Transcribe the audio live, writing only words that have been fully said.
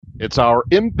It's our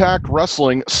Impact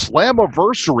Wrestling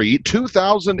Slammiversary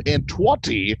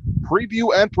 2020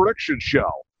 preview and prediction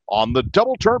show on the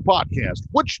Double Turn Podcast,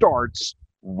 which starts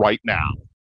right now.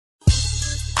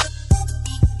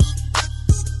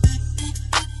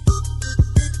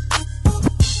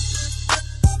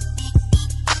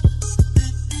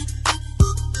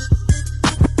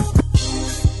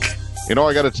 You know,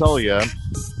 I got to tell you,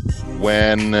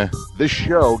 when this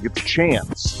show gets a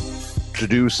chance to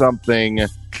do something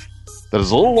that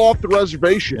is a little off the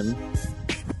reservation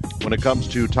when it comes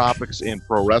to topics in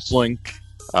pro wrestling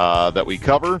that we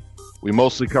cover. We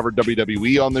mostly cover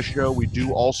WWE on the show. We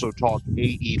do also talk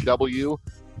AEW,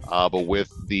 but with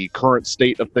the current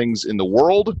state of things in the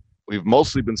world, we've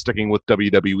mostly been sticking with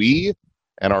WWE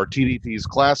and our TDT's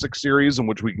Classic series, in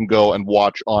which we can go and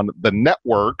watch on the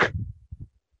network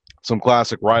some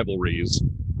classic rivalries.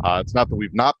 It's not that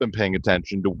we've not been paying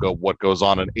attention to what goes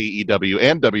on in AEW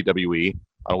and WWE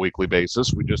on a weekly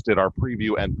basis. We just did our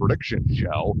preview and prediction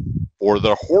show for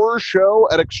the horror show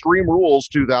at Extreme Rules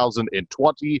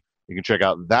 2020. You can check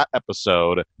out that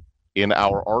episode in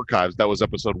our archives. That was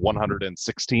episode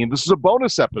 116. This is a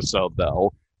bonus episode,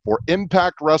 though, for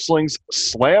Impact Wrestling's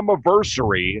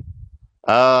Slammiversary.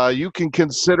 You can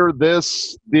consider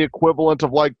this the equivalent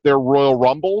of like their Royal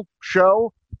Rumble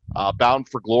show. Bound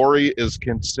for Glory is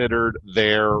considered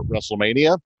their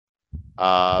WrestleMania.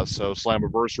 So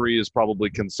Slammiversary is probably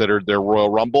considered their Royal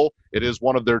Rumble. It is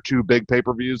one of their two big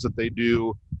pay-per-views that they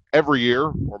do every year,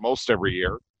 or most every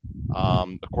year.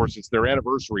 Of course, it's their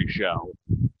anniversary show.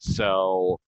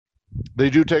 So they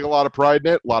do take a lot of pride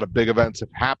in it. A lot of big events have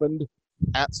happened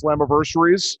at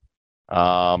Slammiversaries.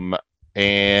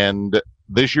 And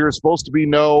this year is supposed to be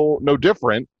no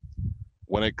different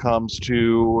when it comes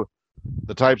to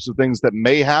the types of things that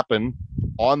may happen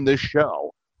on this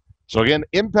show. So again,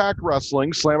 Impact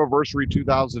Wrestling Slammiversary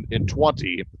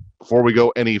 2020. Before we go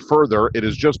any further, it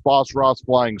is just Boss Ross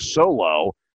flying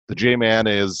solo. The J-Man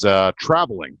is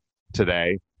traveling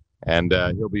today, and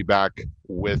he'll be back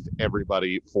with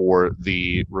everybody for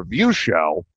the review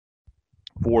show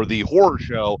for the horror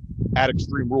show at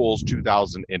Extreme Rules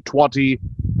 2020.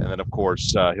 And then, of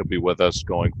course, he'll be with us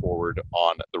going forward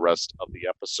on the rest of the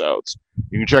episodes.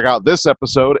 You can check out this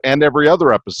episode and every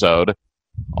other episode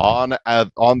on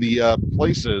the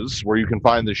places where you can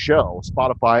find the show: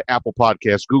 Spotify, Apple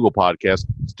Podcasts, Google Podcasts,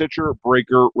 Stitcher,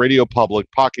 Breaker, Radio Public,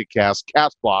 Pocket Cast,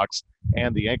 Castbox,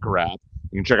 and the Anchor app.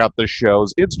 You can check out this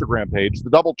show's Instagram page, the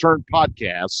Double Turn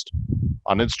Podcast.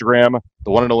 On Instagram,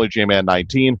 the one and only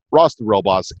J-Man19, Ross the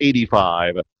Robots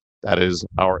 85. That is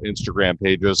our Instagram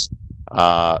pages.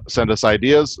 Send us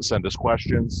ideas, send us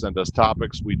questions, send us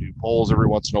topics. We do polls every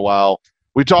once in a while.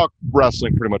 We talk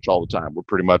wrestling pretty much all the time. We're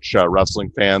pretty much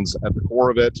wrestling fans at the core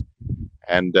of it.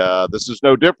 And this is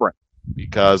no different,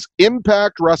 because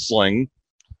Impact Wrestling,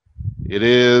 it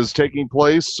is taking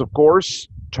place, of course,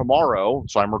 tomorrow.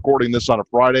 So I'm recording this on a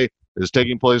Friday. It is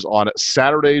taking place on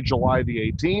Saturday, July the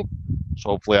 18th.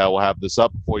 So hopefully I will have this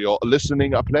up for your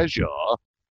listening pleasure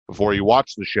before you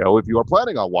watch the show, if you are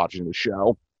planning on watching the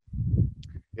show.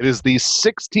 It is the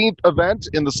 16th event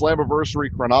in the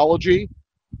Slammiversary chronology.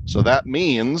 So that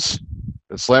means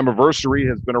the Slammiversary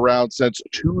has been around since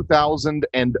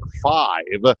 2005.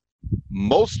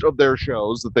 Most of their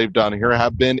shows that they've done here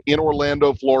have been in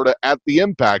Orlando, Florida at the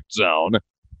Impact Zone.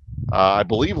 I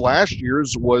believe last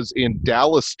year's was in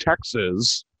Dallas,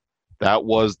 Texas. That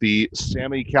was the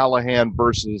Sami Callihan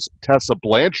versus Tessa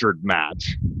Blanchard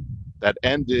match that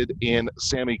ended in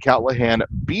Sami Callihan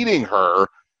beating her,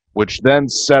 which then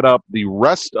set up the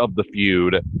rest of the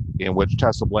feud, in which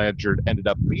Tessa Blanchard ended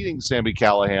up beating Sami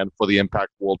Callihan for the Impact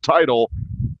World title,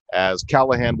 as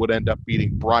Callihan would end up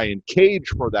beating Brian Cage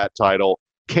for that title.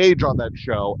 Cage on that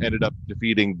show ended up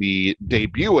defeating the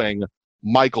debuting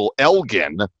Michael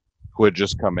Elgin, who had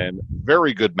just come in.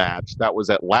 Very good match. That was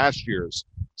at last year's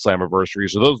Slammiversary.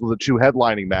 So those were the two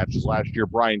headlining matches last year.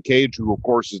 Brian Cage, who of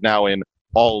course is now in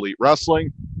All Elite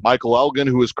Wrestling. Michael Elgin,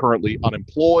 who is currently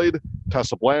unemployed.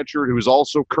 Tessa Blanchard, who is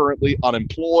also currently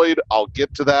unemployed. I'll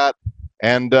get to that.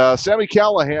 And Sami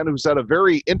Callihan, who's had a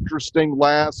very interesting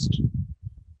last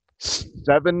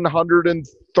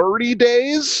 730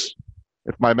 days,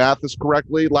 if my math is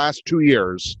correctly. Last 2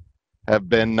 years have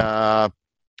been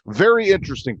very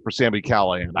interesting for Sami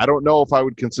Callihan. I don't know if I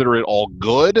would consider it all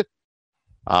good,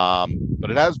 but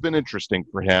it has been interesting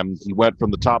for him. He went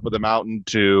from the top of the mountain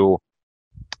to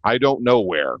I don't know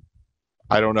where.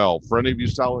 I don't know. For any of you,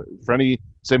 for any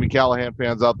Sami Callihan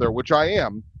fans out there, which I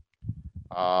am,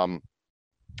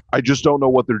 I just don't know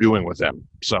what they're doing with him.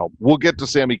 So we'll get to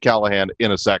Sami Callihan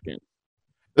in a second.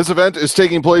 This event is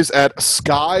taking place at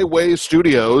Skyway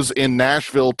Studios in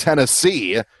Nashville,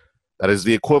 Tennessee. That is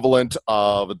the equivalent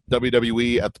of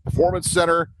WWE at the Performance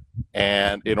Center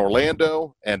and in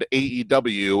Orlando and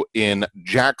AEW in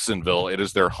Jacksonville. It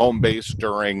is their home base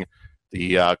during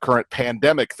the current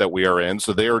pandemic that we are in.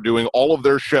 So they are doing all of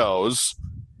their shows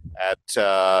at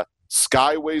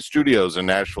Skyway Studios in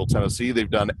Nashville, Tennessee. They've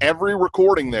done every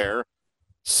recording there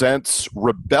since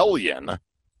Rebellion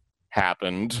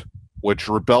happened, which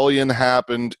Rebellion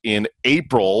happened in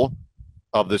April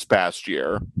of this past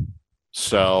year.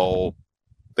 So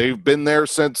they've been there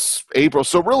since April.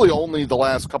 So really only the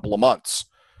last couple of months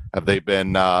have they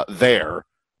been there,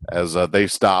 as they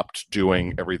stopped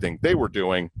doing everything they were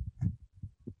doing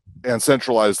and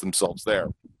centralized themselves there.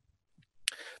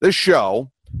 This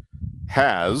show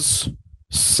has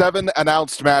 7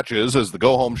 announced matches, as the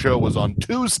go-home show was on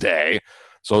Tuesday,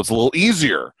 so it's a little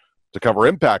easier to cover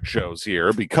Impact shows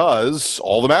here because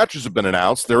all the matches have been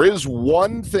announced. There is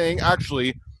one thing,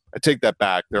 actually, I take that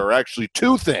back. There are actually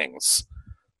 2 things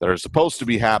that are supposed to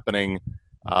be happening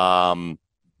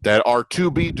that are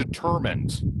to be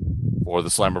determined for the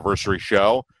Slammiversary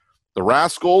show. The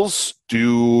Rascals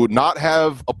do not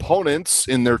have opponents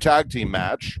in their tag team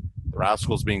match. The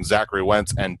Rascals being Zachary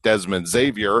Wentz and Desmond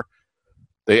Xavier.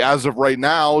 They, as of right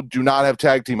now, do not have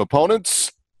tag team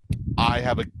opponents. I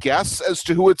have a guess as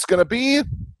to who it's going to be,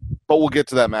 but we'll get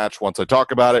to that match once I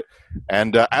talk about it.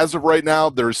 And as of right now,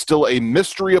 there's still a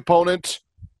mystery opponent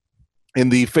in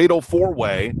the Fatal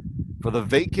 4-Way for the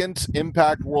vacant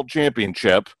Impact World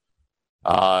Championship,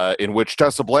 in which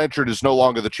Tessa Blanchard is no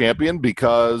longer the champion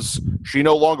because she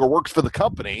no longer works for the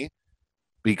company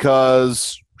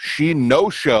because she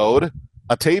no-showed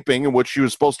a taping in which she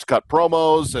was supposed to cut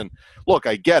promos. And look,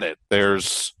 I get it.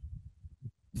 There's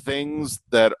things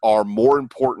that are more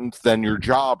important than your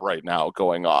job right now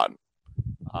going on.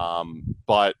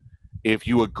 But if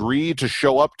you agree to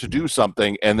show up to do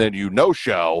something and then you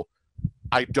no-show,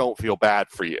 I don't feel bad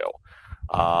for you.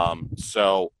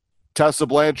 So Tessa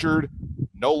Blanchard,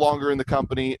 no longer in the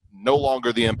company, no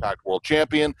longer the Impact World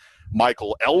Champion.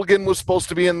 Michael Elgin was supposed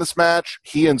to be in this match.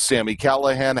 He and Sami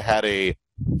Callihan had a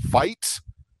fight,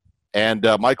 and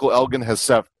Michael Elgin has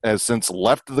since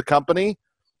left the company.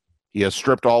 He has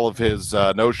stripped all of his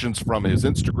notions from his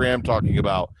Instagram, talking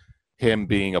about him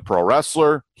being a pro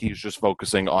wrestler. He's just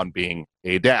focusing on being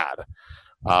a dad.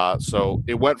 So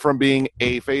it went from being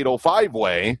a Fatal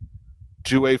 5-Way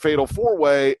to a Fatal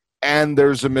 4-Way, and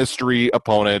there's a mystery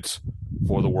opponent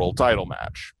for the world title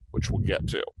match, which we'll get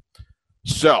to.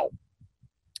 So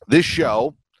this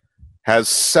show has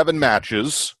 7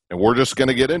 matches, and we're just going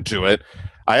to get into it.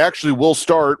 I actually will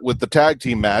start with the tag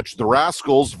team match, the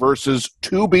Rascals versus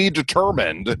To Be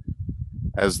Determined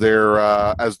as their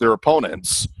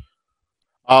opponents.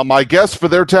 My guess for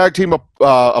their tag team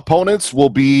opponents will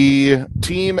be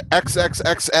Team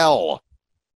XXXL,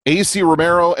 AC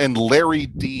Romero and Larry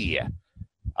D.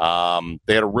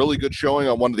 They had a really good showing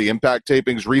on one of the Impact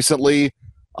tapings recently.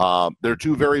 They're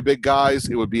 2 very big guys.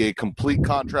 It would be a complete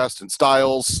contrast in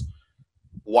styles.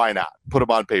 Why not? Put them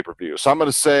on pay-per-view. So I'm going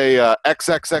to say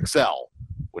XXXL,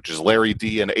 which is Larry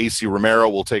D and AC Romero,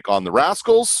 will take on the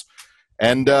Rascals.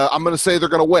 And I'm going to say they're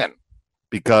going to win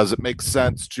because it makes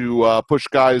sense to push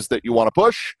guys that you want to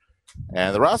push.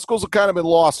 And the Rascals have kind of been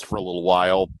lost for a little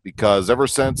while because ever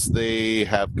since they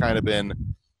have kind of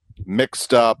been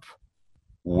mixed up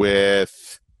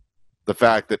with the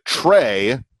fact that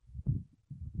Trey,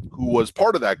 who was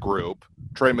part of that group,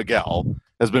 Trey Miguel,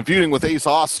 has been feuding with Ace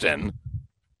Austin.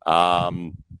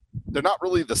 They're not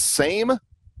really the same.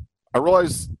 I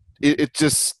realize it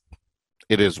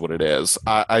is what it is.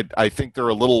 I think they're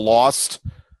a little lost.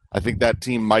 I think that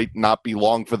team might not be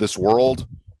long for this world.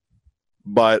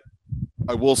 But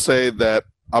I will say that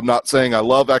I'm not saying I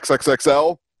love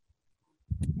XXXL,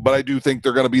 but I do think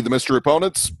they're going to be the mystery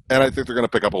opponents, and I think they're going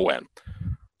to pick up a win.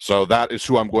 So that is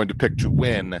who I'm going to pick to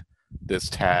win this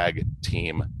tag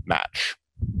team match.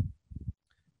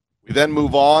 We then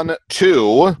move on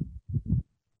to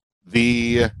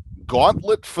the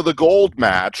Gauntlet for the Gold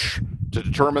match to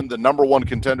determine the number 1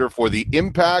 contender for the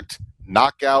Impact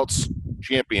Knockouts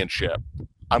Championship.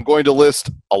 I'm going to list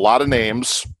a lot of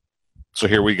names, so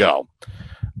here we go.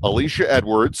 Alicia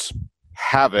Edwards,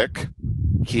 Havoc,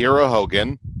 Kiera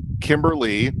Hogan,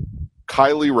 Kimberly,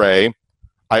 Kylie Ray.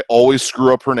 I always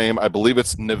screw up her name. I believe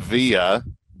it's Nevia,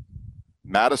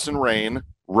 Madison Rain,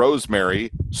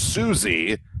 Rosemary,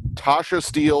 Susie, Tasha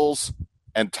Steeles,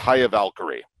 and Taya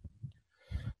Valkyrie.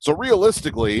 So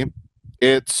realistically,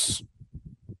 it's,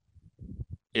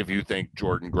 if you think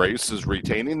Jordan Grace is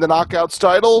retaining the Knockouts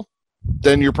title,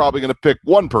 then you're probably going to pick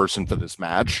one person for this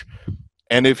match.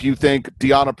 And if you think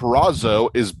Deonna Purrazzo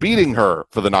is beating her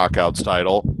for the Knockouts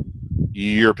title,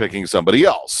 you're picking somebody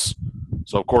else.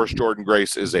 So, of course, Jordynne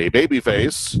Grace is a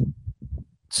babyface.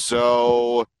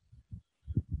 So,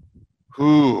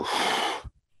 I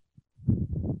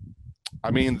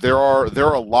mean, there are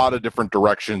a lot of different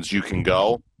directions you can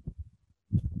go.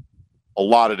 A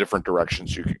lot of different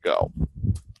directions you could go.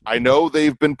 I know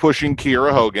they've been pushing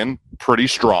Kiera Hogan pretty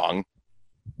strong.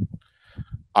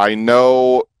 I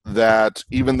know that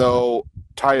even though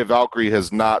Taya Valkyrie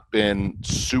has not been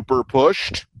super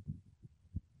pushed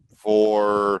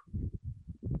for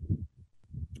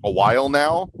a while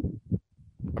now,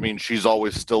 I mean, she's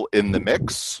always still in the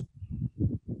mix.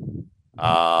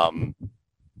 And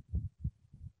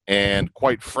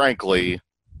quite frankly,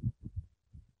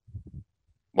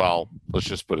 well, let's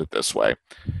just put it this way.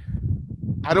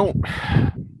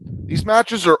 These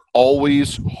matches are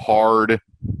always hard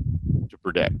to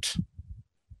predict.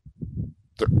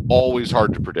 They're always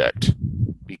hard to predict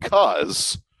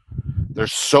because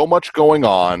there's so much going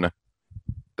on.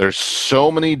 There's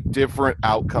so many different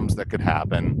outcomes that could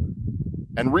happen.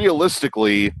 And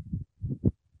realistically,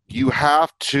 you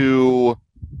have to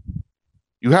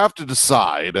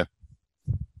decide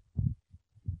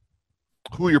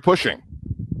who you're pushing.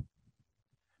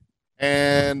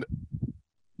 And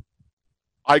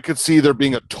I could see there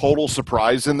being a total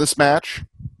surprise in this match.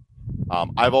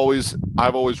 I've always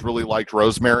really liked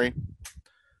Rosemary.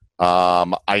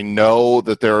 I know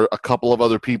that there are a couple of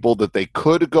other people that they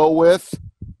could go with.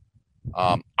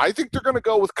 I think they're going to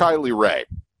go with Kylie Rae.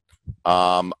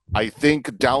 I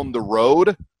think down the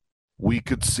road, we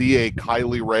could see a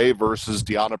Kylie Rae versus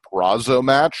Deonna Purrazzo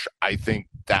match. I think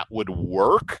that would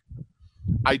work.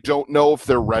 I don't know if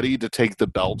they're ready to take the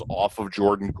belt off of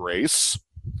Jordynne Grace.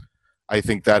 I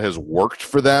think that has worked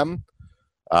for them.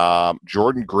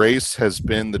 Jordynne Grace has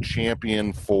been the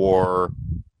champion for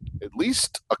at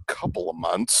least a couple of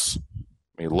months.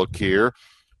 Let me look here.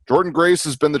 Jordynne Grace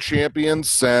has been the champion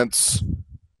since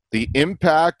the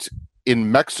Impact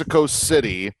in Mexico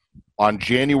City on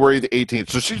January the 18th.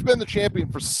 So she's been the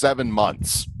champion for 7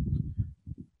 months.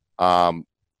 So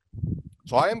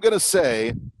I am going to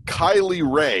say Kylie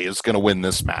Rae is going to win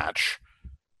this match.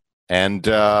 And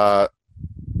the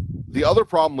other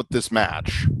problem with this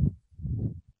match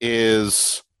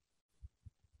is,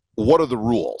 what are the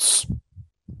rules,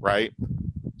 right?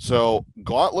 So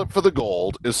Gauntlet for the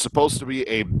Gold is supposed to be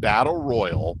a battle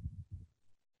royal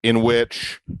in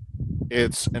which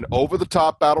it's an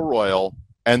over-the-top battle royal,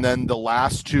 and then the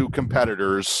last two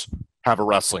competitors have a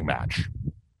wrestling match,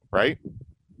 right?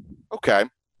 Okay,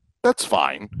 that's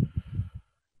fine.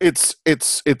 It's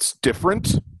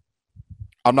different.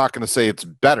 I'm not going to say it's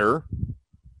better,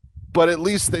 but at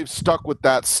least they've stuck with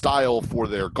that style for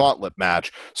their Gauntlet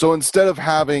match. So instead of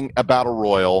having a battle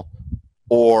royal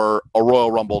or a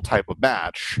Royal Rumble type of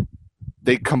match,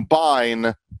 they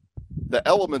combine the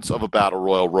elements of a battle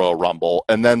royal, Royal Rumble,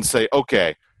 and then say,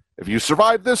 okay, if you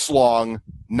survive this long,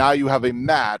 now you have a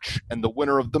match, and the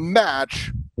winner of the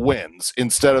match wins,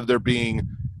 instead of there being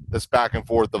this back and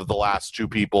forth of the last two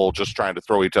people just trying to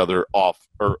throw each other off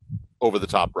or over the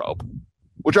top rope,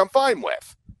 which I'm fine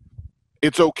with.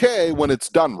 It's okay when it's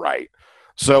done right.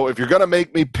 So if you're going to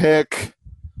make me pick,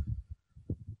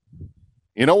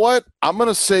 you know what? I'm going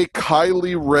to say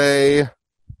Kylie Rae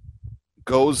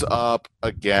goes up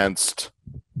against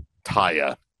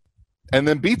Taya and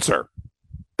then beats her.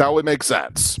 That would make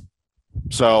sense.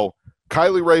 So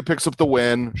Kylie Rae picks up the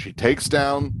win. She takes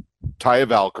down Taya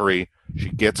Valkyrie. She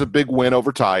gets a big win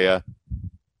over Taya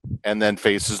and then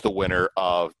faces the winner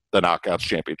of the Knockouts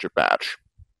Championship match.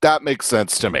 That makes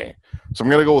sense to me. So I'm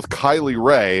going to go with Kylie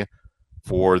Rae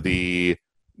for the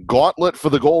Gauntlet for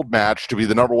the Gold match to be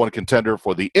the number one contender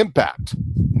for the Impact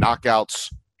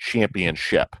Knockouts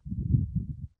Championship.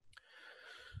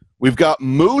 We've got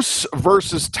Moose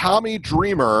versus Tommy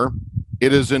Dreamer.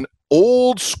 It is an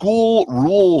old school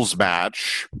rules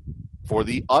match for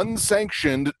the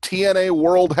unsanctioned TNA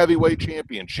World Heavyweight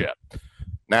Championship.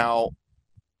 Now,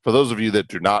 for those of you that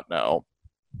do not know,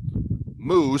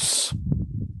 Moose,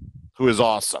 who is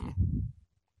awesome,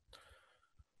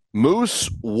 Moose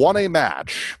won a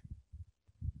match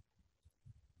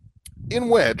in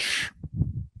which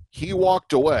he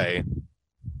walked away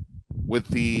with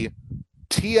the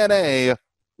TNA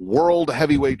World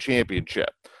Heavyweight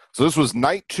Championship. So this was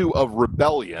night 2 of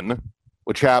Rebellion,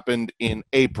 which happened in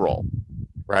April,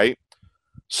 right?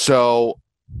 So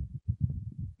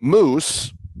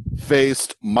Moose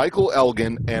faced Michael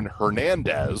Elgin and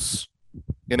Hernandez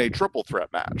in a triple threat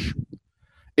match.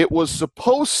 It was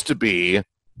supposed to be,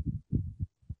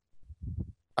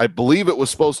 I believe it was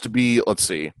supposed to be,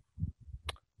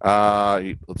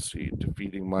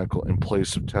 defeating Michael in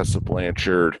place of Tessa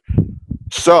Blanchard.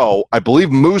 So I believe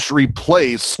Moose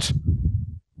replaced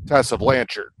Tessa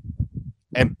Blanchard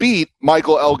and beat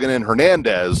Michael Elgin and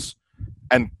Hernandez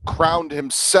and crowned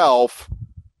himself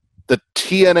the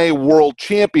TNA World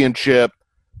Championship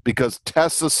because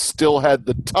Tessa still had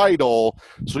the title.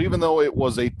 So even though it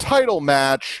was a title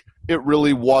match, it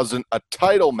really wasn't a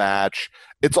title match.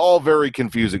 It's all very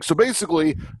confusing. So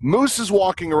basically, Moose is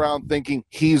walking around thinking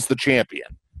he's the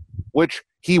champion, which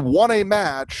he won a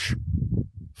match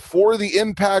for the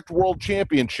Impact World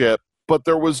Championship, but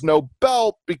there was no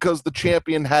belt because the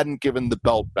champion hadn't given the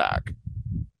belt back.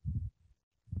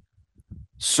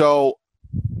 So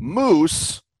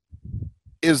Moose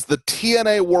is the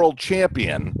TNA World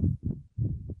Champion,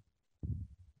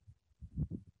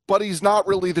 but he's not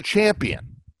really the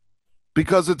champion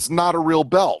because it's not a real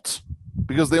belt,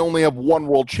 because they only have one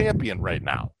world champion right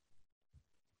now.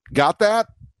 Got that?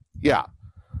 Yeah.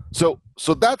 So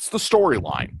that's the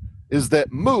storyline, is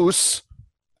that Moose,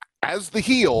 as the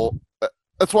heel,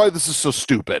 that's why this is so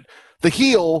stupid. The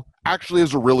heel actually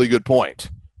has a really good point.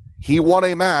 He won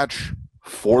a match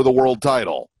for the world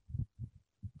title.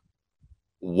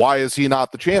 Why is he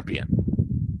not the champion?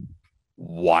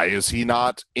 Why is he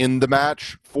not in the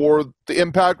match for the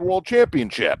Impact World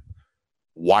Championship?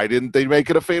 Why didn't they make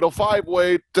it a fatal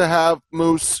five-way to have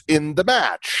Moose in the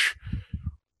match?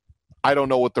 I don't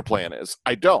know what their plan is.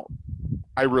 I don't.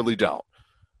 I really don't.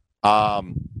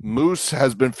 Moose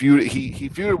has been feuded. He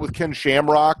feuded with Ken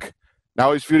Shamrock.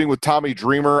 Now he's feuding with Tommy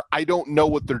Dreamer. I don't know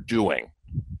what they're doing.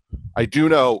 I do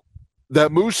know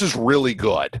that Moose is really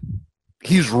good.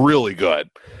 He's really good.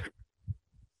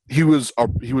 He was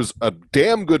a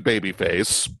damn good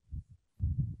babyface.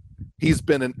 He's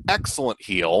been an excellent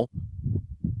heel.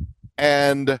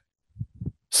 And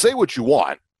say what you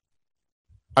want.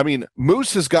 I mean,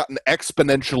 Moose has gotten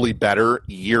exponentially better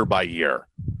year by year.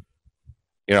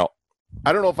 You know,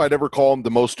 I don't know if I'd ever call him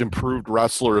the most improved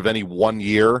wrestler of any one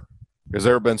year, because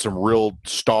there have been some real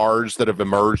stars that have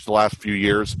emerged the last few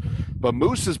years. But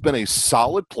Moose has been a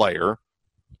solid player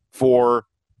for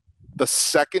the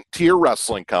second-tier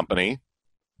wrestling company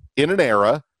in an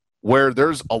era where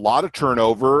there's a lot of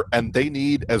turnover and they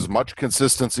need as much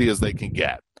consistency as they can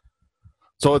get.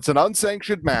 So it's an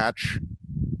unsanctioned match.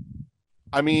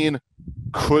 I mean,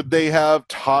 could they have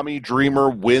Tommy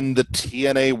Dreamer win the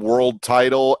TNA World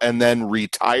title and then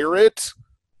retire it?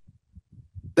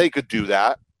 They could do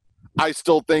that. I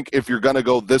still think if you're going to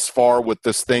go this far with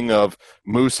this thing of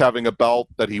Moose having a belt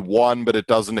that he won but it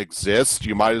doesn't exist,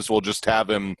 you might as well just have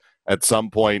him at some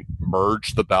point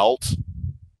merge the belt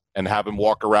and have him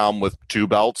walk around with two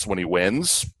belts when he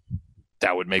wins.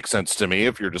 That would make sense to me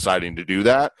if you're deciding to do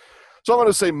that. So I'm going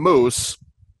to say Moose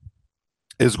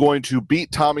is going to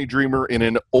beat Tommy Dreamer in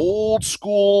an old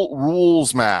school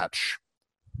rules match.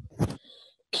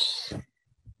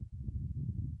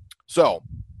 So,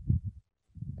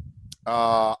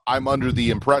 I'm under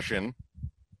the impression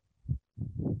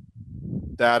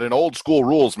that an old school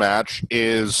rules match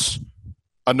is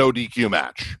a no DQ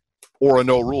match or a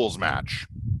no rules match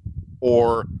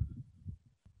or,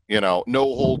 you know, no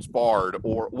holds barred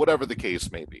or whatever the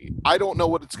case may be. I don't know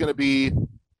what it's going to be,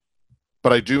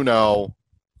 but I do know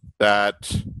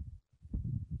that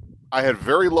I had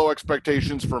very low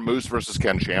expectations for Moose versus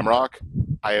Ken Shamrock.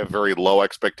 I have very low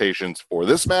expectations for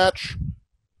this match.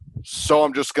 So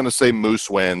I'm just going to say Moose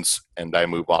wins, and I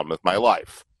move on with my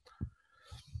life.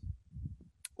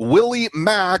 Willie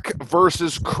Mack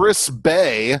versus Chris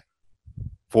Bay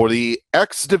for the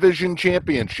X Division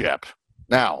Championship.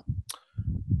 Now,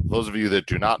 those of you that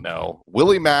do not know,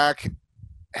 Willie Mack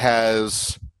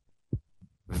has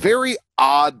very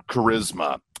odd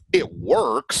charisma. It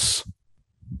works,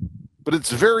 but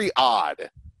it's very odd.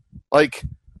 Like,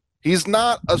 he's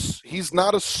not a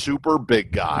super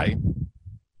big guy.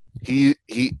 He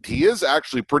is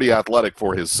actually pretty athletic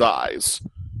for his size,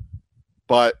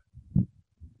 but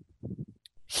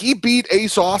he beat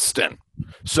Ace Austin.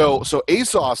 So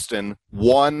Ace Austin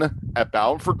won at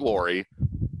Bound for Glory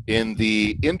in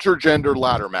the intergender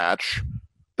ladder match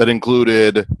that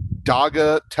included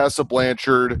Daga, Tessa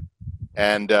Blanchard,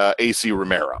 and AC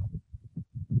Romero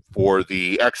for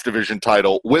the X Division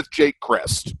title with Jake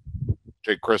Crist.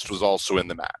 Jake Crist was also in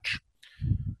the match.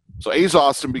 So Ace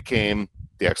Austin became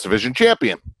the X Division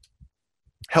champion.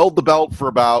 Held the belt for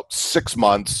about 6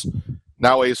 months.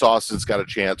 Now Ace Austin's got a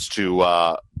chance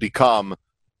to become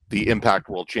the Impact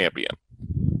World Champion.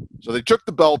 So they took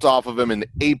the belt off of him in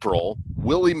April.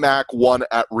 Willie Mack won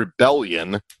at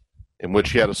Rebellion, in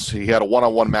which he had a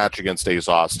one-on-one match against Ace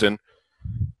Austin.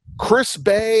 Chris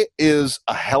Bay is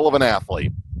a hell of an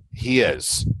athlete. He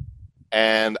is.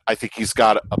 And I think he's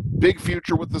got a big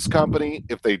future with this company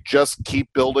if they just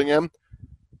keep building him.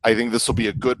 I think this will be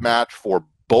a good match for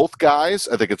both guys.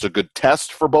 I think it's a good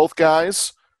test for both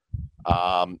guys.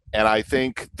 And I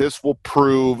think this will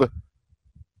prove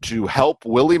to help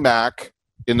Willie Mack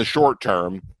in the short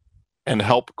term and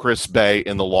help Chris Bay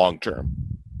in the long term.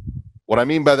 What I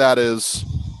mean by that is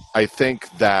I think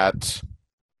that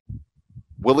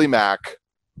Willie Mack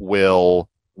will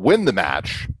win the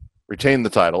match, retain the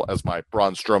title, as my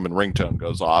Braun Strowman ringtone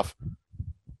goes off,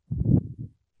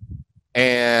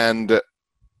 and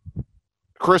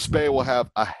Chris Bay will have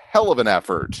a hell of an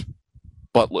effort,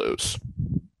 but lose.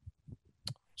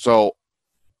 So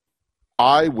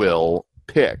I will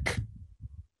pick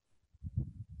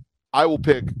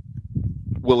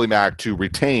Willie Mack to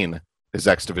retain his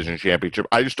X Division Championship.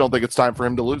 I just don't think it's time for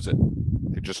him to lose it.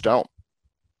 I just don't.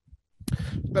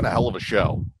 It's been a hell of a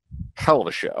show. Hell of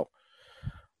a show.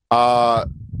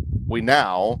 We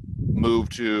now move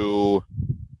to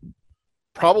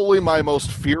probably my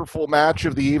most fearful match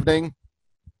of the evening,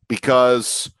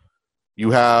 because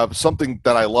you have something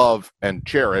that I love and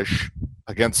cherish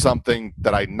against something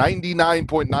that I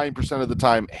 99.9% of the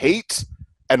time hate,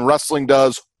 and wrestling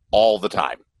does all the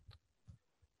time.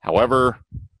 However,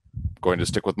 I'm going to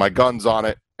stick with my guns on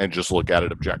it and just look at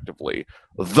it objectively.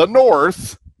 The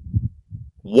North,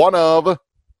 one of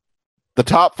the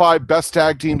top 5 best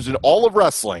tag teams in all of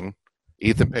wrestling,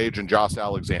 Ethan Page and Josh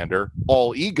Alexander,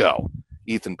 All Ego,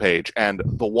 Ethan Page, and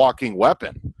The Walking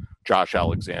Weapon, Josh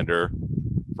Alexander,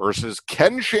 versus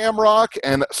Ken Shamrock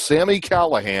and Sami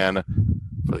Callihan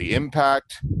for the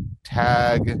Impact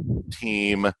Tag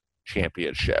Team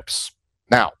Championships.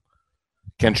 Now,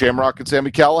 Ken Shamrock and Sami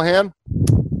Callihan,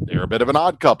 they're a bit of an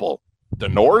odd couple. The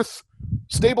North,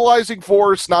 stabilizing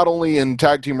force not only in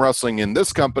tag team wrestling in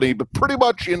this company, but pretty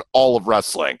much in all of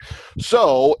wrestling.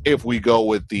 So if we go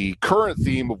with the current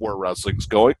theme of where wrestling's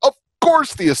going, of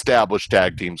course the established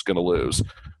tag team's going to lose.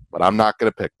 But I'm not going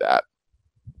to pick that.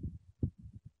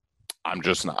 I'm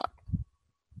just not.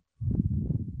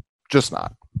 Just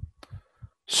not.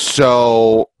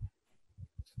 So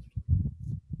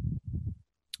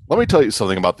let me tell you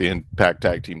something about the Impact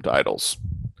Tag Team titles.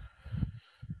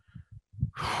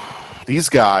 These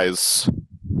guys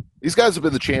have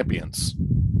been the champions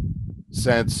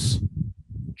since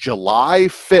July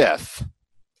 5th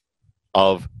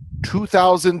of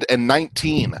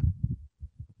 2019,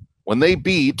 when they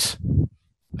beat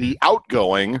the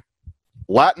outgoing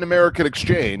Latin American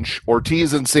Exchange,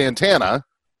 Ortiz and Santana,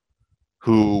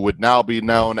 who would now be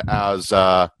known as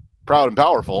Proud and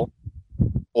Powerful,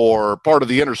 or part of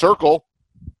the Inner Circle.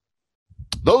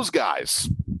 Those guys,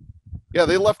 yeah,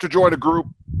 they left to join a group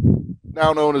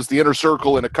now known as the Inner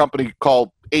Circle in a company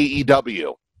called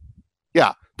AEW.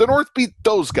 Yeah, the North beat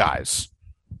those guys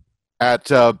at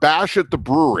Bash at the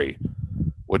Brewery,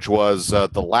 which was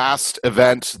the last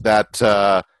event that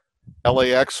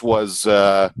LAX was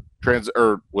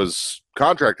was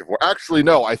contracted for. Actually,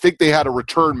 no, I think they had a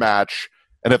return match,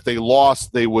 and if they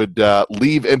lost, they would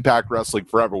leave Impact Wrestling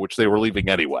forever, which they were leaving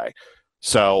anyway.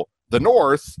 So the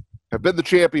North have been the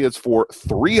champions for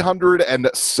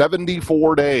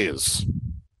 374 days.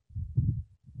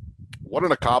 What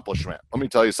an accomplishment. Let me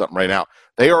tell you something right now.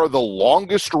 They are the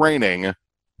longest reigning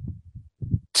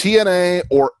TNA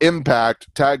or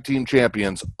Impact Tag Team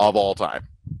Champions of all time.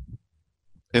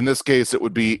 In this case, it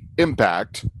would be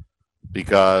Impact,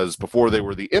 because before they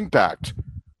were the Impact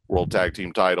World Tag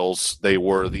Team titles, they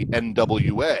were the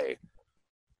NWA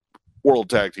World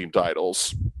Tag Team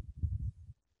titles.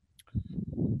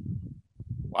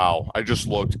 Wow, I just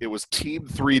looked. It was Team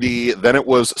 3D, then it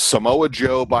was Samoa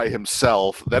Joe by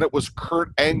himself, then it was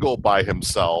Kurt Angle by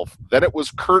himself, then it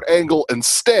was Kurt Angle and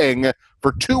Sting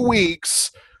for 2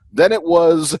 weeks, then it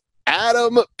was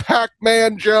Adam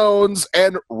Pac-Man Jones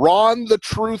and Ron the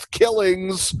Truth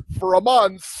Killings for a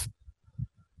month,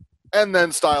 and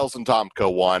then Styles and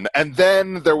Tomko won, and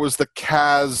then there was the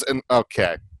Kaz and...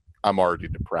 Okay, I'm already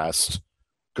depressed.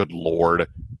 Good Lord.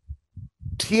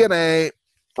 TNA...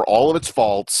 for all of its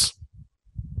faults,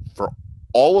 for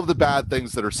all of the bad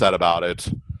things that are said about it,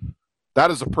 that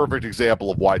is a perfect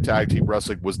example of why tag team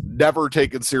wrestling was never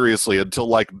taken seriously until,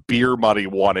 like, Beer Money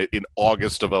won it in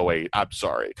August of 2008. I'm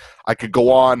sorry. I could go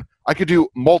on. I could do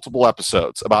multiple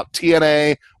episodes about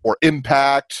TNA or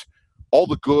Impact, all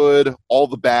the good, all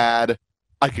the bad.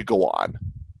 I could go on.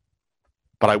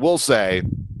 But I will say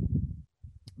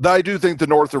that I do think the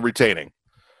North are retaining.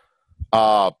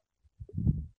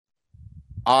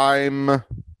 I'm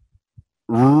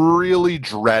really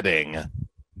dreading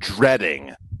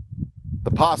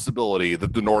the possibility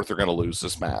that the North are going to lose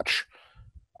this match.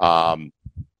 I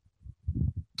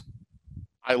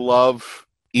love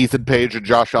Ethan Page and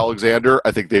Josh Alexander.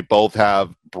 I think they both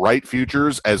have bright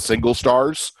futures as single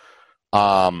stars.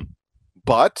 But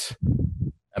But,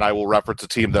 and I will reference a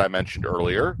team that I mentioned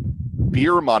earlier,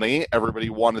 Beer Money, everybody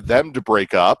wanted them to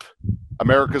break up.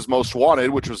 America's Most Wanted,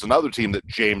 which was another team that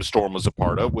James Storm was a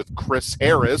part of, with Chris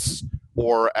Harris,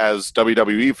 or as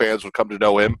WWE fans would come to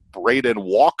know him, Braden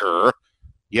Walker.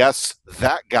 Yes,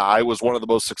 that guy was one of the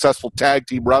most successful tag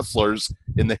team wrestlers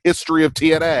in the history of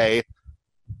TNA.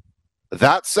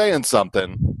 That's saying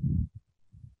something.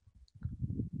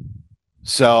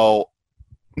 So,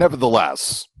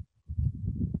 nevertheless,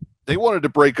 they wanted to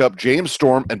break up James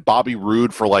Storm and Bobby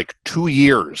Roode for like 2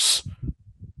 years.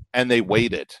 And they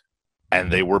waited.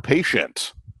 And they were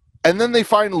patient. And then they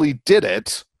finally did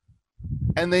it.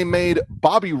 And they made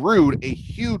Bobby Roode a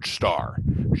huge star.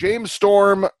 James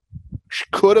Storm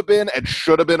could have been and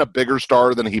should have been a bigger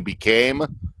star than he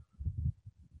became.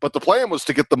 But the plan was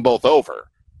to get them both over.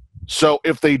 So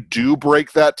if they do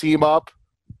break that team up,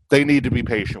 they need to be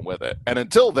patient with it. And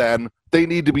until then, they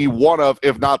need to be one of,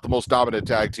 if not the most dominant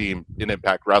tag team in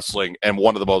Impact Wrestling and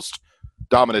one of the most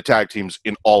dominant tag teams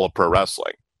in all of pro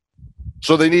wrestling.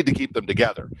 So they need to keep them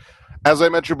together. As I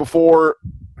mentioned before,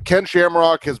 Ken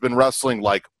Shamrock has been wrestling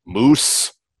like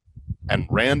Moose and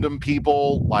random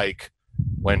people, like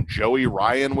when Joey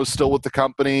Ryan was still with the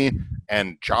company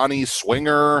and Johnny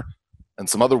Swinger and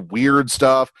some other weird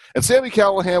stuff. And Sami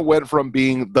Callihan went from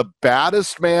being the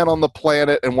baddest man on the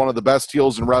planet and one of the best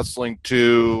heels in wrestling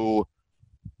to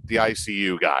the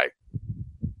ICU guy.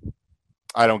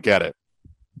 I don't get it.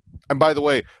 And by the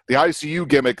way, the ICU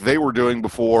gimmick they were doing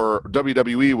before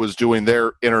WWE was doing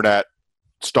their internet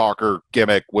stalker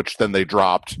gimmick, which then they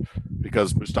dropped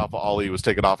because Mustafa Ali was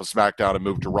taken off of SmackDown and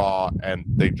moved to Raw, and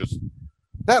they just,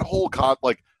 that whole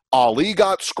Ali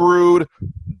got screwed,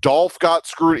 Dolph got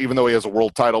screwed, even though he has a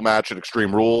world title match at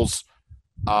Extreme Rules.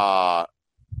 The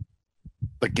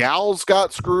gals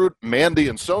got screwed, Mandy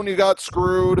and Sonya got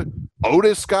screwed,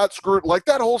 Otis got screwed. Like,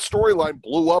 that whole storyline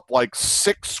blew up like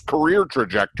 6 career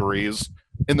trajectories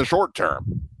in the short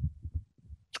term.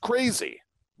 It's crazy.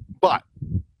 But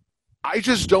I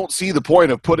just don't see the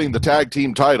point of putting the tag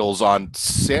team titles on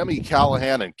Sami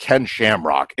Callihan and Ken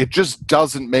Shamrock. It just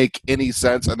doesn't make any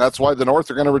sense, and that's why the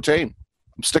North are going to retain.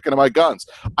 I'm sticking to my guns.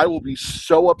 I will be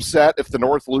so upset if the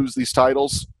North lose these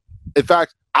titles. In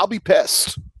fact, I'll be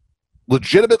pissed.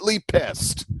 Legitimately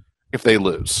pissed if they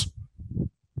lose.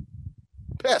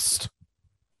 Pissed.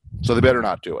 So they better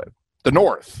not do it. The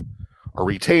North are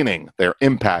retaining their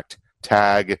Impact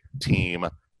Tag Team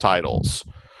titles.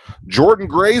 Jordan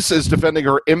Grace is defending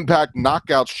her Impact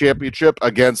Knockouts Championship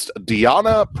against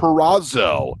Deonna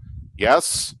Purrazzo.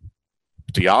 Yes,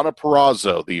 Deonna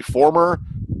Purrazzo, the former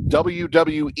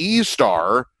WWE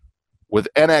star with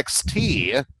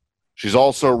NXT. She's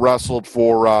also wrestled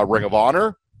for Ring of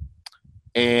Honor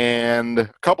and a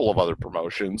couple of other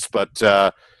promotions.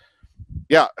 But,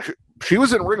 yeah, she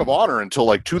was in Ring of Honor until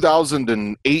like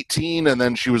 2018, and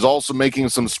then she was also making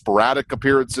some sporadic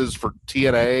appearances for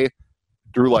TNA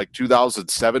through like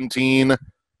 2017.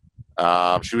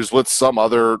 She was with some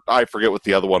other, I forget what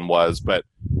the other one was, but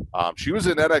she was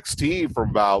in NXT from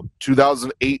about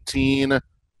 2018.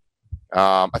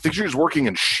 I think she was working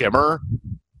in Shimmer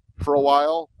for a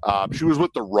while. She was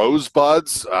with the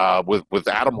Rosebuds with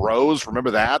Adam Rose.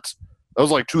 Remember that? That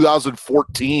was like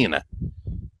 2014.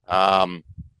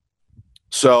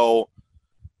 So,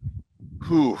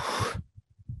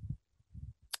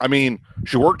 I mean,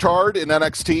 she worked hard in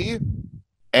NXT,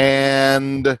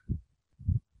 and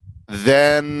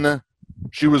then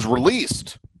she was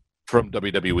released from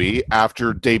WWE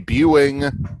after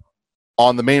debuting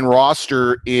on the main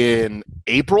roster in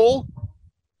April,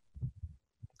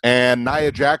 and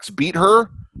Nia Jax beat her,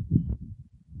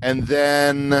 and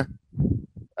then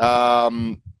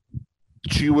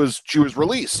she was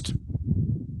released.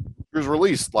 She was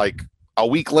released like a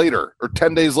week later or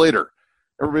 10 days later.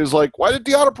 Everybody's like, why did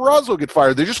Deonna Purrazzo get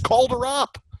fired? They just called her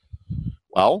up.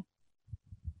 Well,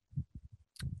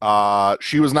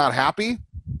 she was not happy.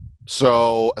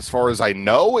 So as far as I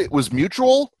know, it was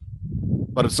mutual.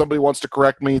 But if somebody wants to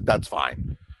correct me, that's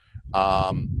fine.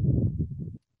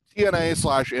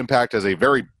 TNA/Impact has a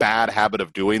very bad habit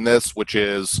of doing this, which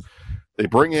is they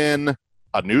bring in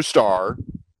a new star,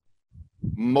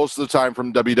 most of the time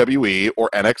from WWE or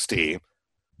NXT.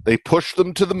 They push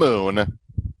them to the moon,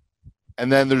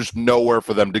 and then there's nowhere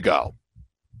for them to go.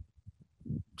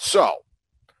 So,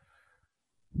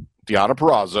 Deonna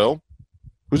Purrazzo,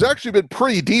 who's actually been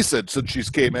pretty decent since she's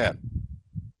came in,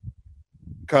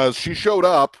 because she showed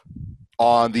up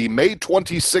on the May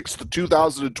 26th,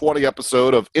 2020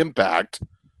 episode of Impact.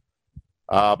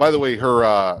 By the way,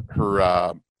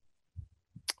 her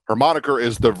moniker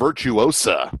is the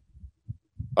Virtuosa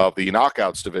of the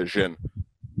Knockouts division,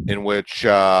 in which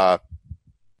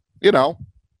you know,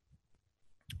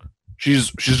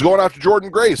 she's going after Jordan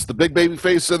Grace, the big baby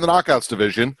face in the Knockouts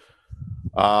division.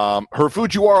 Her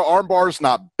Fujiwara armbar is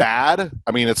not bad.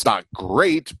 I mean, it's not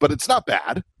great, but it's not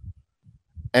bad.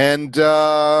 And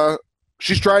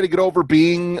she's trying to get over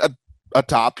being a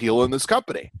top heel in this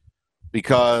company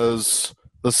because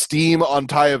the steam on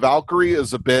Taya Valkyrie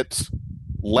is a bit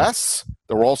less.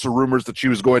 There were also rumors that she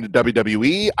was going to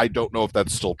WWE. I don't know if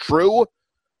that's still true.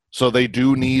 So they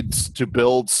do need to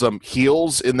build some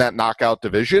heels in that knockout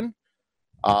division.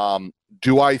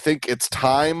 Do I think it's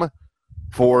time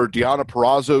for Deonna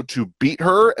Purrazzo to beat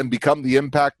her and become the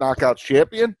Impact Knockouts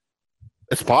champion?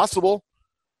 It's possible.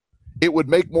 It would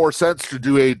make more sense to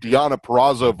do a Deonna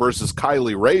Purrazzo versus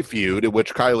Kylie Rae feud in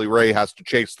which Kylie Rae has to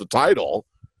chase the title.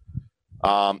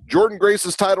 Jordan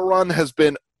Grace's title run has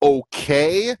been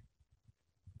okay.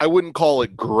 I wouldn't call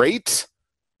it great.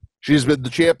 She's been the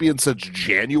champion since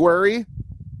January.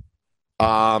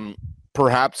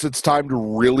 Perhaps it's time to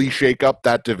really shake up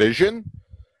that division.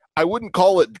 I wouldn't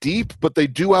call it deep, but they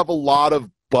do have a lot of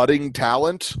budding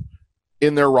talent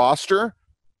in their roster.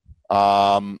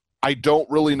 I don't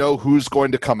really know who's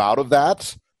going to come out of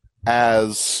that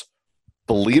as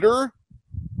the leader.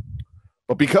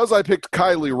 But because I picked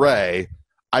Kylie Rae,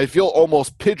 I feel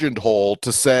almost pigeonholed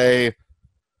to say,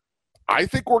 I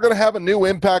think we're going to have a new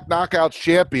Impact Knockouts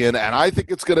champion, and I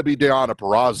think it's going to be Deonna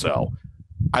Purrazzo.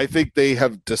 I think they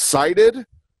have decided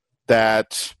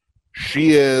that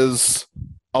she is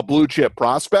a blue chip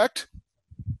prospect.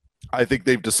 I think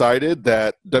they've decided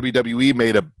that WWE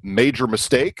made a major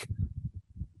mistake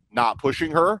not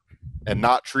pushing her and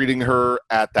not treating her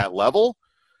at that level.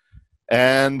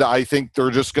 And I think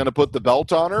they're just going to put the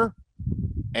belt on her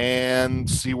and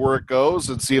see where it goes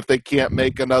and see if they can't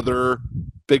make another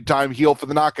big-time heel for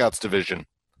the Knockouts division.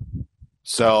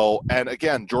 So, and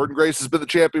again, Jordan Grace has been the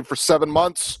champion for 7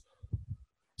 months.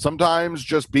 Sometimes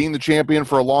just being the champion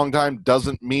for a long time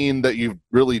doesn't mean that you've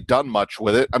really done much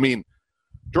with it. I mean,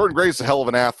 Jordan Grace is a hell of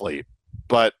an athlete,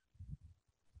 but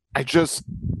I just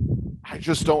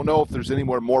don't know if there's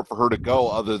anywhere more for her to go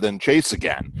other than chase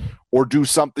again or do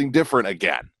something different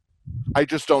again. I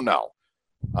just don't know.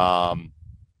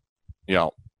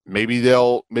 Maybe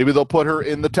they'll put her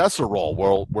in the Tessa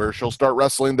role where she'll start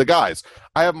wrestling the guys.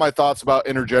 I have my thoughts about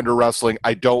intergender wrestling.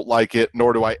 I don't like it,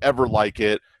 nor do I ever like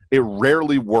it. It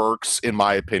rarely works, in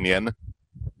my opinion.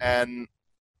 And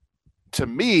to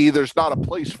me, there's not a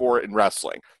place for it in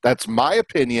wrestling. That's my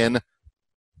opinion.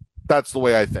 That's the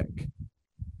way I think.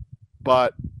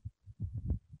 But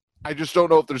I just don't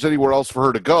know if there's anywhere else for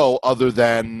her to go other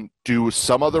than do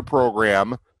some other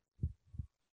program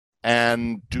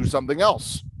and do something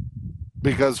else.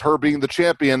 Because her being the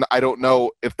champion, I don't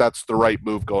know if that's the right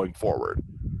move going forward.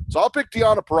 So I'll pick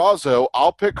Deonna Purrazzo.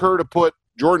 I'll pick her to put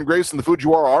Jordan Grace in the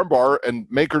Fujiwara armbar and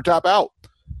make her tap out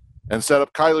and set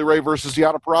up Kylie Rae versus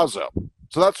Deonna Purrazzo.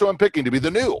 So that's who I'm picking to be the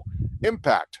new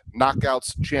Impact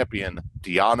Knockouts champion,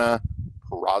 Deonna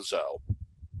Purrazzo.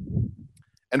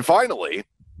 And finally,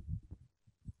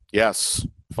 yes,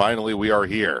 finally we are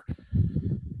here.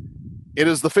 It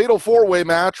is the Fatal 4-Way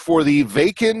match for the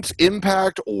vacant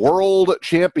Impact World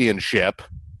Championship.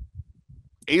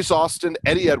 Ace Austin,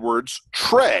 Eddie Edwards,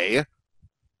 Trey,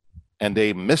 and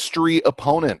a mystery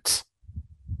opponent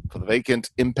for the vacant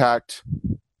Impact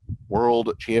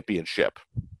World Championship.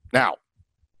 Now,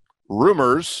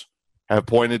 rumors have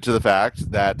pointed to the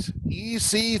fact that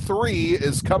EC3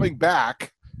 is coming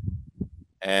back,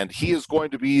 and he is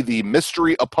going to be the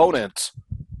mystery opponent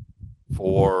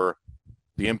for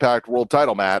the Impact World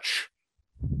title match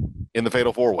in the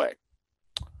Fatal 4-Way.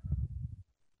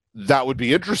 That would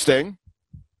be interesting.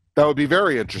 That would be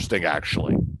very interesting,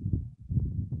 actually.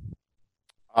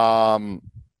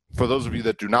 For those of you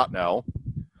that do not know,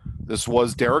 this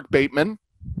was Derek Bateman,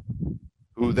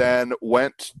 who then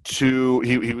went to,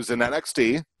 he was in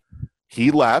NXT. He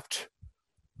left.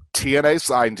 TNA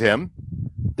signed him.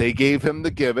 They gave him the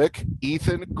gimmick,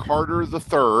 Ethan Carter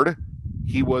III.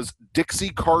 He was Dixie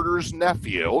Carter's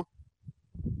nephew.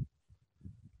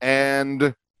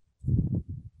 And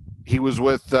he was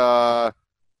with Rockstar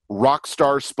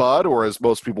Spud, or as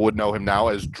most people would know him now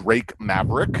as Drake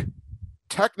Maverick.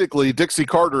 Technically, Dixie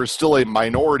Carter is still a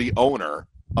minority owner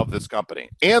of this company.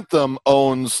 Anthem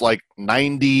owns like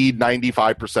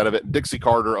 95% of it. And Dixie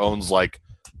Carter owns like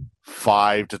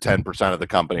 5 to 10% of the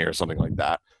company or something like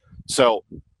that. So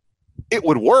it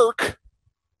would work.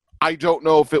 I don't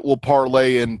know if it will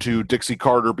parlay into Dixie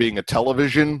Carter being a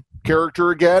television character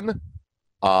again.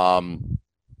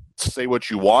 Say what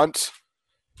you want.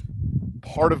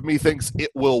 Part of me thinks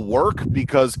it will work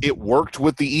because it worked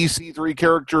with the EC3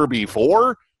 character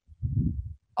before.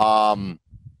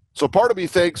 So part of me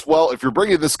thinks, well, if you're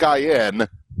bringing this guy in,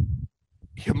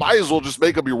 you might as well just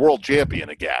make him your world champion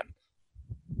again,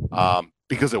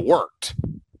 because it worked.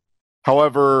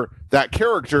 However, that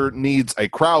character needs a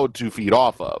crowd to feed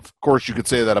off of. Of course, you could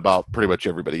say that about pretty much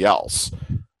everybody else.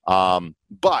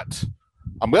 But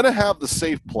I'm going to have the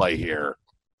safe play here,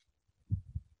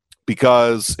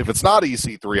 because if it's not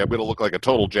EC3, I'm going to look like a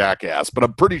total jackass, but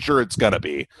I'm pretty sure it's going to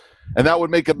be. And that would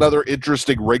make another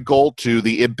interesting wrinkle to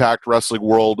the Impact Wrestling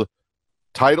World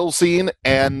title scene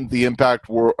and the Impact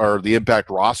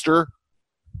roster,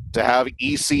 to have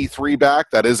EC3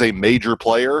 back. That is a major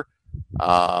player.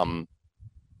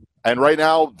 And right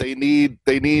now they need,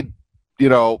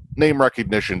 name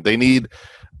recognition.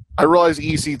 I realize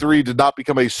EC3 did not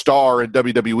become a star in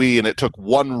WWE, and it took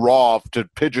one Raw to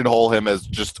pigeonhole him as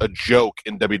just a joke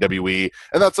in WWE,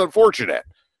 and that's unfortunate.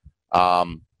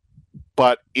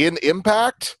 But in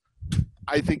Impact,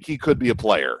 I think he could be a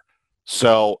player.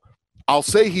 So I'll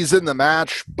say he's in the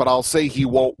match, but I'll say he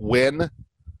won't win.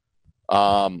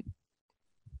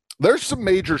 There's some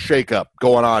major shakeup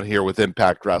going on here with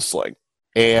Impact Wrestling.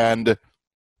 And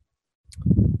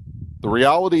the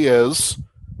reality is,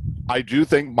 I do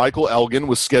think Michael Elgin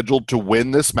was scheduled to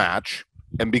win this match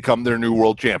and become their new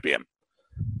world champion.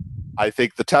 I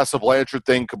think the Tessa Blanchard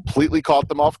thing completely caught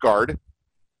them off guard.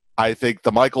 I think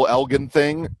the Michael Elgin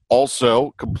thing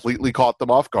also completely caught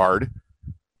them off guard.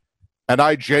 And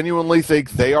I genuinely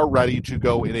think they are ready to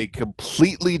go in a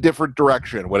completely different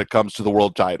direction when it comes to the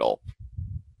world title.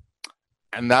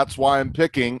 And that's why I'm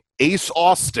picking Ace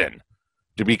Austin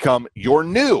to become your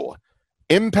new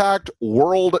Impact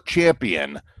World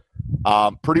Champion.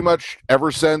 Pretty much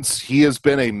ever since he has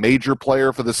been a major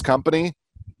player for this company,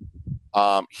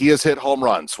 he has hit home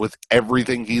runs with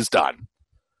everything he's done.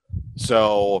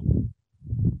 So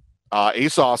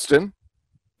Ace Austin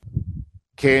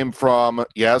came from,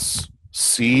 yes,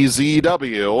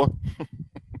 CZW,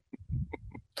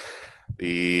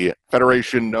 the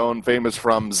federation famous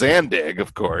from Zandig,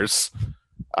 of course.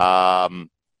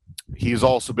 He's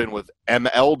also been with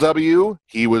MLW.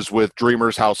 He was with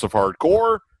Dreamers House of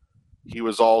Hardcore. He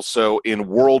was also in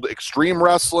World Extreme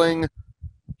Wrestling.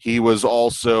 He was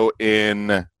also in,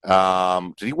 did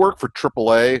he work for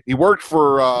AAA? He worked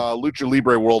for Lucha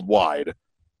Libre Worldwide.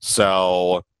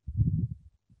 So,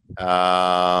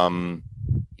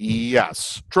 yes,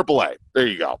 AAA. There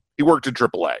you go. He worked in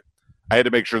AAA. I had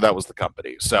to make sure that was the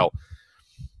company. So,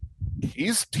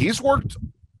 he's worked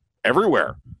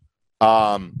everywhere.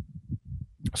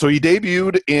 So he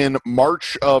debuted in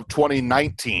March of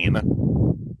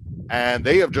 2019, and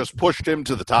they have just pushed him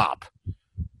to the top,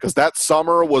 because that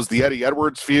summer was the Eddie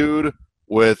Edwards feud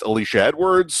with Alicia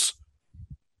Edwards,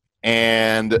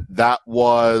 and that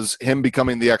was him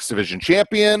becoming the X Division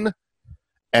champion,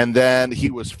 and then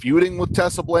he was feuding with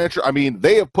Tessa Blanchard. I mean,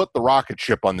 they have put the rocket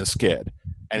ship on this kid,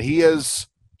 and he has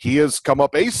come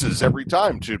up aces every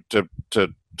time, to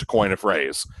coin a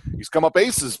phrase. He's come up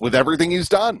aces with everything he's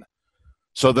done.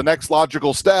 So the next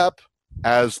logical step,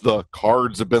 as the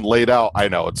cards have been laid out, I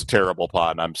know it's a terrible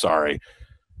pun, I'm sorry,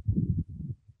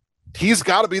 he's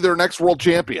got to be their next world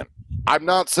champion. I'm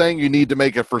not saying you need to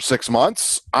make it for 6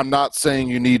 months. I'm not saying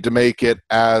you need to make it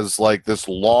as like this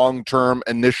long-term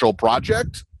initial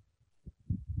project,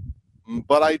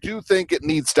 but I do think it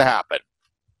needs to happen.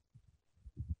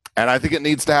 And I think it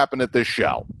needs to happen at this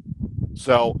show.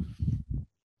 So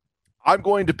I'm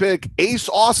going to pick Ace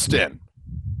Austin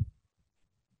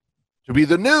to be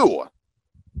the new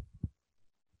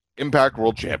Impact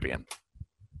World Champion.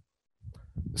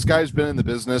 This guy's been in the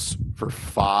business for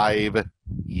 5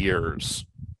 years.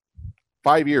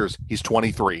 5 years. He's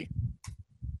 23.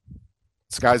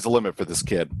 Sky's the limit for this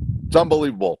kid. It's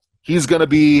unbelievable. He's gonna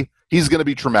be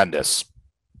tremendous.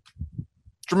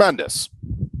 Tremendous.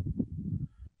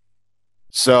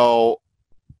 So,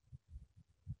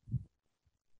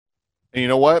 and you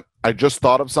know what? I just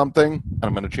thought of something, and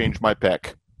I'm going to change my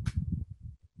pick.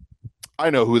 I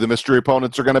know who the mystery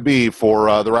opponents are going to be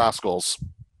for the Rascals.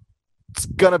 It's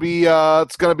going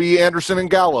to be Anderson and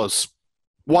Gallows.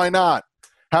 Why not?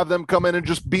 Have them come in and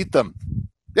just beat them.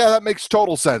 Yeah, that makes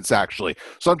total sense, actually.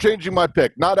 So I'm changing my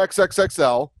pick. Not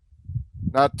XXXL,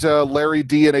 not Larry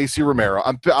D and AC Romero.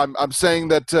 I'm saying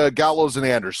that Gallows and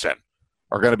Anderson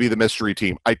are going to be the mystery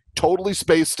team. I totally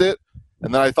spaced it,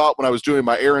 and then I thought when I was doing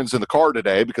my errands in the car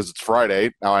today, because it's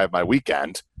Friday, now I have my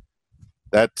weekend,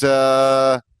 that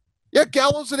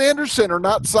Gallows and Anderson are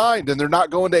not signed, and they're not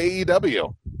going to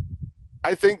AEW.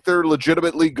 I think they're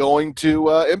legitimately going to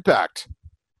Impact,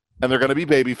 and they're going to be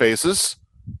baby faces,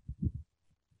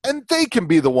 and they can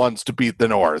be the ones to beat the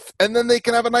North, and then they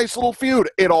can have a nice little feud.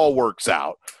 It all works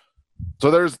out.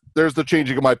 So there's the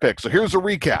changing of my pick. So here's a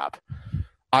recap.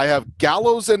 I have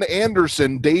Gallows and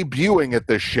Anderson debuting at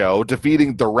this show,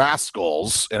 defeating the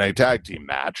Rascals in a tag team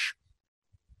match.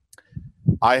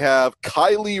 I have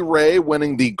Kylie Ray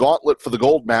winning the Gauntlet for the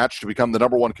Gold match to become the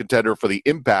number one contender for the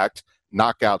Impact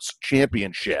Knockouts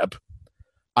Championship.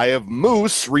 I have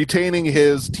Moose retaining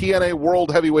his TNA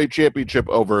World Heavyweight Championship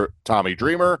over Tommy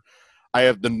Dreamer. I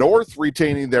have the North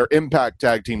retaining their Impact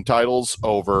Tag Team titles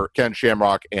over Ken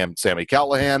Shamrock and Sami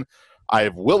Callihan. I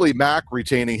have Willie Mack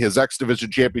retaining his X Division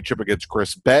Championship against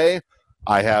Chris Bay.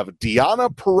 I have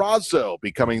Deonna Purrazzo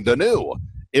becoming the new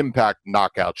Impact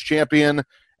Knockouts Champion.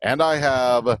 And I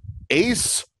have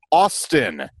Ace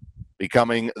Austin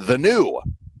becoming the new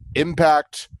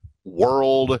Impact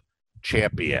World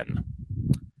Champion.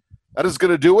 That is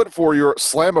going to do it for your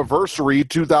Slammiversary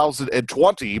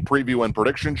 2020 preview and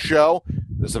prediction show.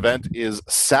 This event is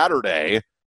Saturday.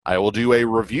 I will do a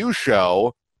review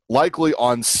show likely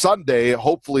on Sunday,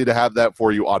 hopefully to have that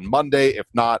for you on Monday. If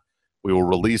not, we will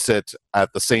release it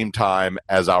at the same time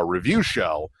as our review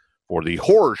show for the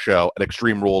horror show at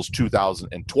Extreme Rules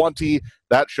 2020.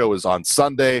 That show is on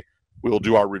Sunday. We will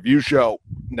do our review show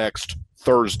next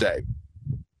Thursday.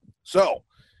 So,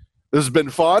 this has been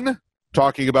fun,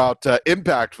 talking about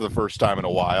Impact for the first time in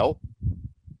a while.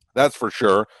 That's for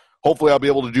sure. Hopefully I'll be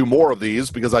able to do more of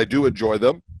these because I do enjoy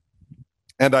them.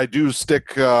 And I do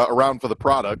stick around for the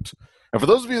product. And for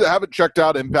those of you that haven't checked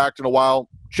out Impact in a while,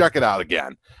 check it out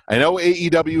again. I know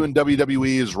AEW and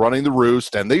WWE is running the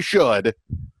roost, and they should.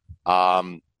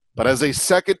 But as a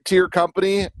second-tier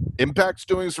company, Impact's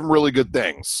doing some really good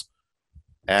things.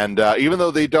 And even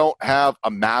though they don't have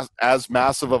as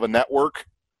massive of a network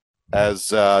as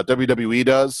WWE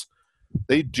does,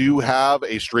 they do have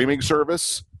a streaming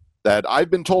service that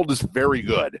I've been told is very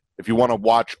good. If you want to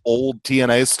watch old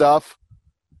TNA stuff,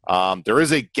 there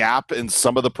is a gap in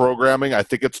some of the programming. I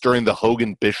think it's during the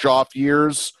Hogan Bischoff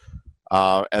years,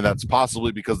 and that's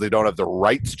possibly because they don't have the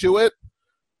rights to it,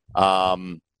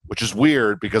 which is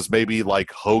weird because maybe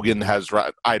like Hogan has,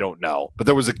 I don't know, but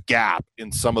there was a gap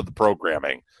in some of the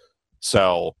programming.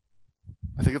 So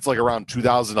I think it's like around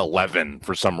 2011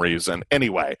 for some reason.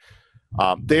 Anyway,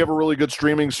 they have a really good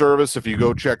streaming service. If you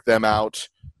go check them out,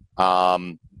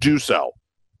 do so.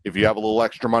 If you have a little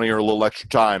extra money or a little extra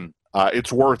time,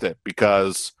 it's worth it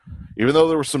because even though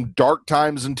there were some dark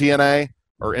times in TNA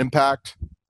or Impact,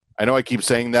 I know I keep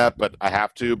saying that, but I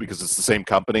have to because it's the same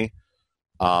company.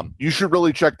 You should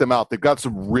really check them out. They've got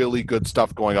some really good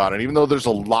stuff going on. And even though there's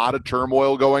a lot of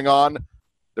turmoil going on,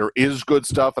 there is good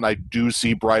stuff, and I do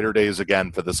see brighter days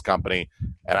again for this company.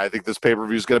 And I think this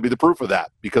pay-per-view is going to be the proof of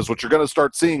that because what you're going to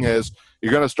start seeing is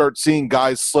you're going to start seeing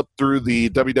guys slip through the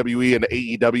WWE and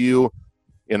AEW,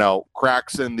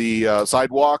 cracks in the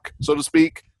sidewalk, so to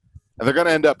speak, and they're going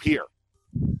to end up here.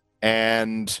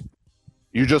 And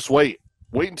you just wait.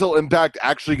 Wait until Impact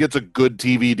actually gets a good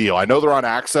TV deal. I know they're on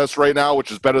Access right now,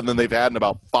 which is better than they've had in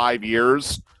about 5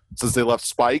 years since they left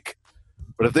Spike.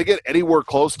 But if they get anywhere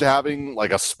close to having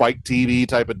like a Spike TV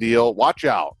type of deal, watch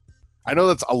out. I know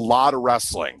that's a lot of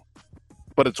wrestling,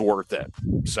 but it's worth it.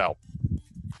 So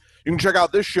you can check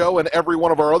out this show and every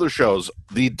one of our other shows,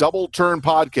 the Double Turn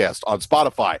Podcast on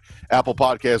Spotify, Apple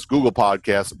Podcasts, Google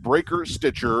Podcasts, Breaker,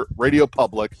 Stitcher, Radio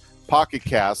Public, Pocket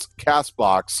Cast,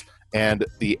 Castbox, and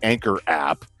the Anchor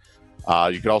app.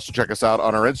 You can also check us out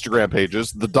on our Instagram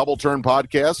pages, the Double Turn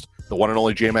Podcast, the one and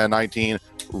only J-Man19,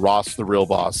 Ross the Real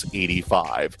Boss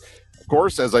 85. Of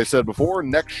course, as I said before,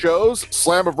 next show's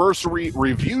Slammiversary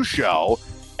review show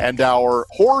and our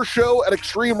horror show at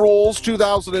Extreme Rules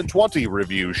 2020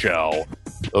 review show.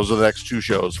 Those are the next two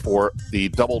shows for the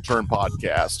Double Turn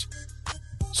Podcast.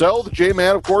 So the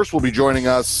J-Man, of course, will be joining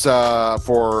us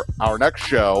for our next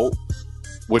show,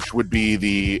 which would be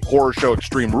the horror show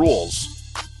Extreme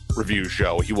Rules review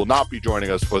show. He will not be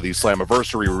joining us for the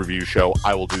Slammiversary review show.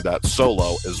 I will do that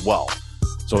solo as well.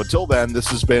 So until then, this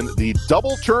has been the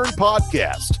Double Turn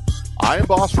Podcast. I am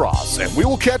Boss Ross, and we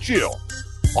will catch you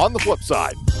on the flip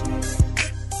side.